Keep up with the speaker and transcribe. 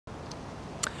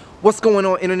What's going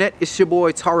on, internet? It's your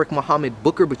boy Tariq Muhammad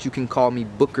Booker, but you can call me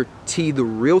Booker T the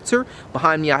Realtor.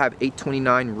 Behind me I have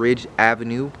 829 Ridge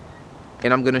Avenue,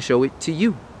 and I'm gonna show it to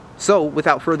you. So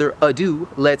without further ado,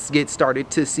 let's get started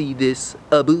to see this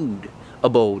humble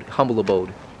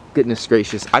abode. Goodness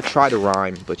gracious, I try to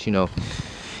rhyme, but you know,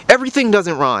 everything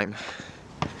doesn't rhyme.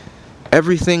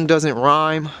 Everything doesn't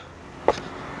rhyme.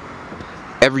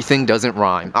 Everything doesn't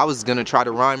rhyme. I was gonna try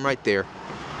to rhyme right there.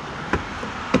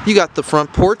 You got the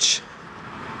front porch.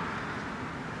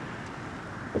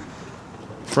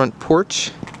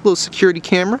 Little security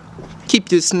camera. Keep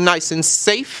this nice and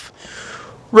safe.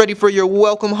 Ready for your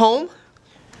welcome home.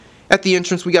 At the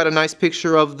entrance we got a nice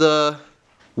picture of the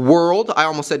world. I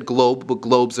almost said globe, but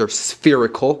globes are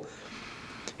spherical.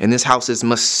 And this house is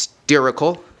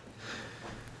mysterical.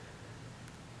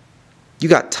 You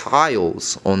got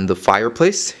tiles on the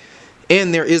fireplace.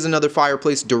 And there is another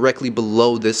fireplace directly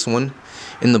below this one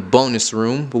in the bonus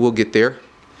room, but we'll get there.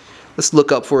 Let's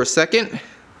look up for a second.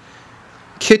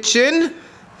 Kitchen,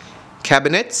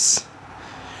 cabinets.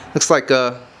 Looks like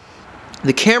the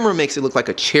camera makes it look like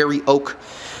a cherry oak,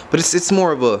 but it's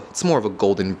more of a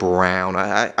golden brown.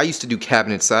 I used to do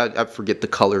cabinets. I forget the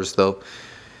colors though,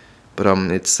 but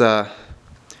it's a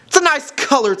nice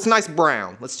color. It's a nice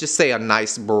brown. Let's just say a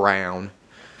nice brown.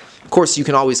 Of course, you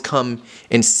can always come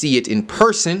and see it in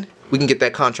person. We can get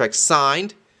that contract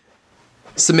signed.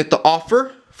 Submit the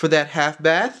offer for that half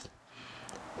bath.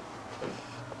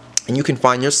 And you can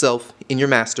find yourself in your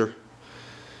master.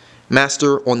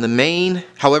 Master on the main.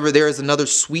 However, there is another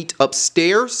suite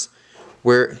upstairs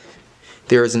where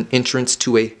there is an entrance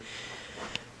to a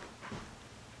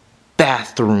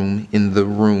bathroom in the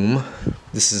room.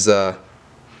 This is a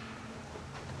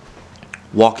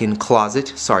walk-in closet.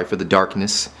 Sorry for the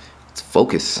darkness. Let's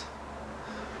focus.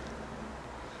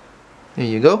 There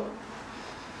you go.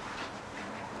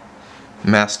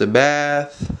 Master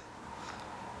bath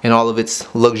in all of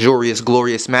its luxurious,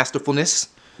 glorious masterfulness.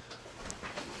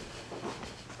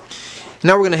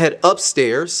 Now we're gonna head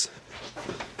upstairs.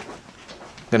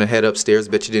 Bet you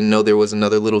didn't know there was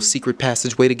another little secret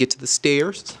passageway to get to the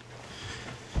stairs.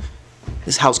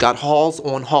 This house got halls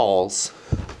on halls,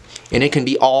 and it can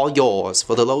be all yours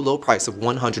for the low, low price of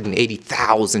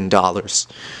 $180,000.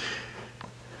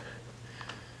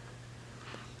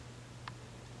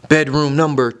 Bedroom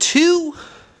number 2,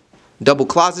 double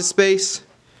closet space,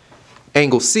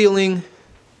 angle ceiling,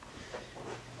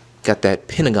 got that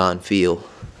Pentagon feel.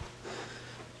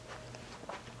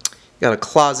 Got a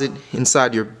closet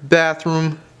inside your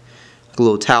bathroom, a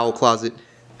little towel closet.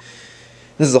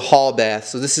 This is a hall bath,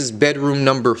 so this is bedroom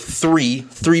number 3,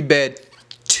 3-bed,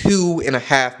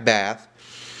 2.5 bath.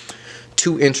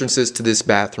 2 entrances to this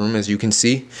bathroom, as you can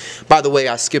see. By the way,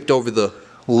 I skipped over the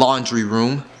laundry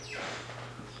room.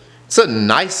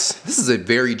 This is a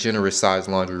very generous sized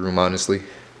laundry room, honestly.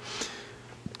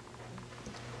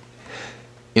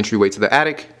 Entryway to the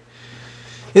attic.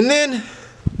 And then,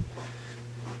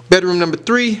 bedroom number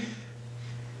 3.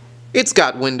 It's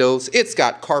got windows, it's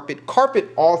got carpet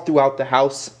all throughout the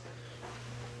house.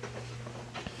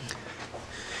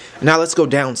 Now let's go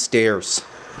downstairs.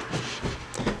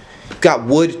 Got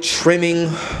wood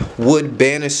trimming, wood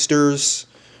banisters.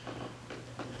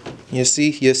 You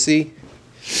see?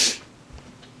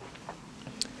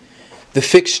 The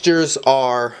fixtures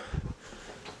are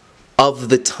of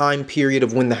the time period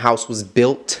of when the house was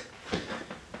built.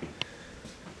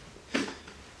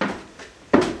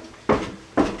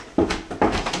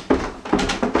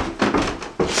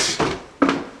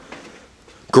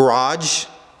 Garage,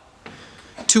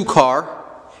 2-car,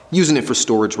 using it for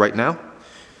storage right now.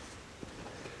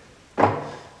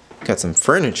 Got some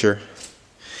furniture.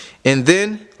 And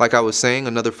then, like I was saying,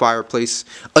 another fireplace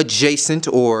adjacent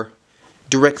or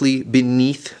directly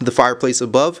beneath the fireplace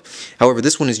above. However,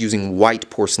 this one is using white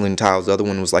porcelain tiles. The other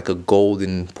one was like a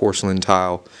golden porcelain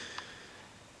tile.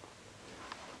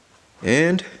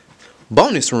 And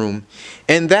bonus room.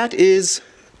 And that is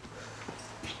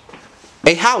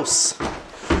a house.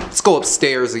 Let's go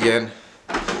upstairs again.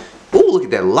 Ooh, look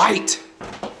at that light.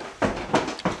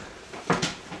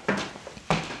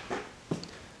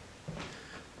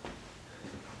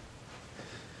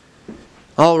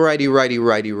 Alrighty,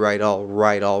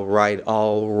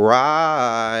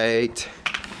 alright.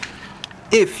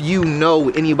 If you know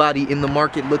anybody in the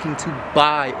market looking to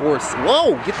buy or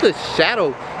whoa, get the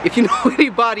shadow. If you know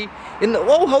anybody in the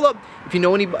hold up. If you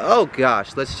know anybody, oh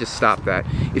gosh, let's just stop that.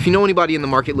 If you know anybody in the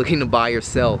market looking to buy or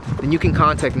sell, then you can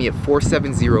contact me at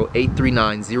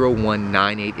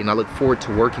 470-839-0198, and I look forward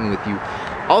to working with you.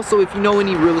 Also, if you know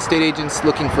any real estate agents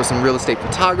looking for some real estate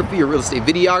photography or real estate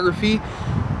videography,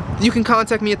 you can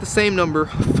contact me at the same number,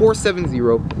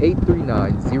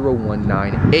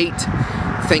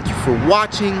 470-839-0198. Thank you for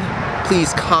watching.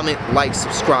 Please comment, like,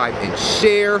 subscribe, and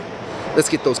share. Let's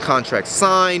get those contracts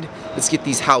signed. Let's get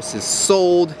these houses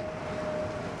sold.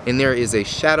 And there is a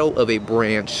shadow of a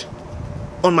branch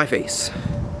on my face.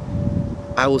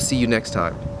 I will see you next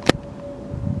time.